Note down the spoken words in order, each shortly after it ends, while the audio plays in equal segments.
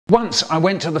Once I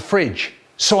went to the fridge,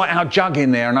 saw our jug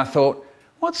in there and I thought,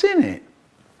 what's in it?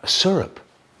 A syrup.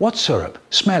 What syrup?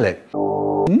 Smell it.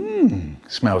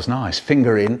 Smells nice.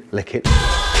 Finger in, lick it.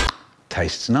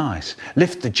 Tastes nice.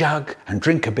 Lift the jug and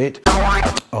drink a bit.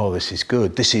 Oh, this is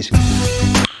good. This is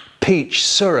peach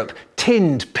syrup,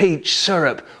 tinned peach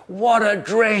syrup. What a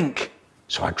drink.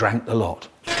 So I drank the lot.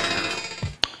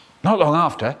 Not long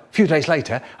after, a few days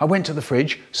later, I went to the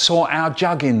fridge, saw our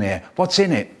jug in there. What's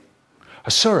in it? A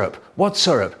syrup. What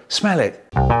syrup? Smell it.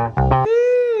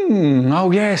 Oh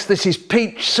yes, this is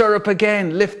peach syrup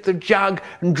again. Lift the jug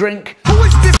and drink.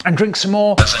 And drink some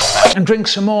more. And drink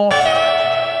some more.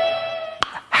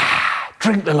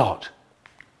 Drink the lot.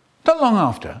 Not long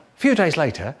after, a few days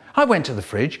later, I went to the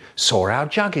fridge, saw our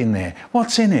jug in there.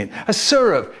 What's in it? A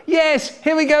syrup. Yes,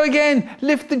 here we go again.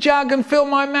 Lift the jug and fill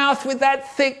my mouth with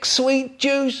that thick, sweet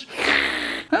juice.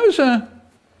 That was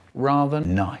rather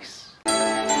nice.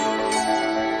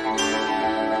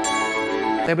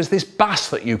 There was this bus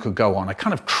that you could go on, a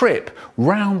kind of trip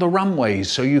round the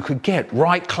runways so you could get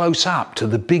right close up to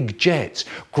the big jets.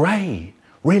 Great.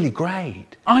 Really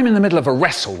great. I'm in the middle of a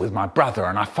wrestle with my brother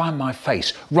and I find my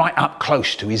face right up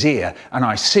close to his ear and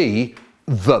I see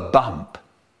the bump.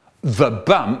 The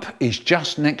bump is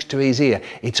just next to his ear.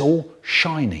 It's all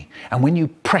shiny and when you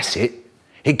press it,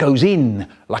 it goes in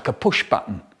like a push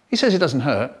button. He says it doesn't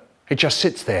hurt, it just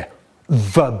sits there.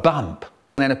 The bump.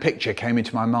 And then a picture came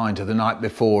into my mind of the night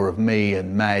before of me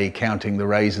and May counting the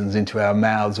raisins into our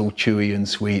mouths all chewy and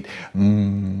sweet.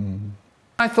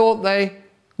 I thought they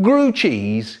grew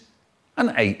cheese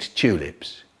and ate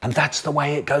tulips. And that's the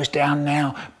way it goes down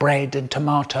now. Bread and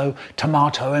tomato,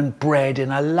 tomato and bread in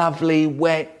a lovely,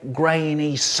 wet,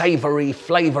 grainy, savoury,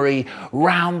 flavoury,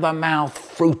 round-the-mouth,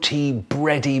 fruity,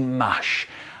 bready mush.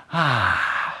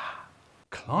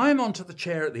 Climb onto the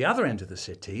chair at the other end of the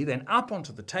city, then up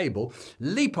onto the table,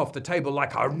 leap off the table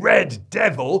like a red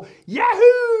devil,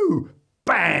 yahoo!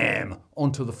 Bam!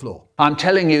 Onto the floor. I'm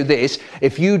telling you this,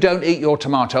 if you don't eat your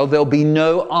tomato, there'll be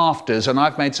no afters, and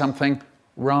I've made something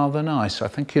rather nice. I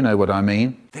think you know what I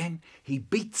mean. Then he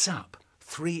beats up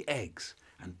 3 eggs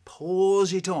and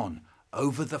pours it on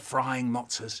over the frying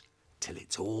mozzas till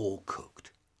it's all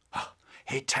cooked.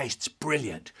 It tastes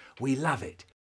brilliant. We love it.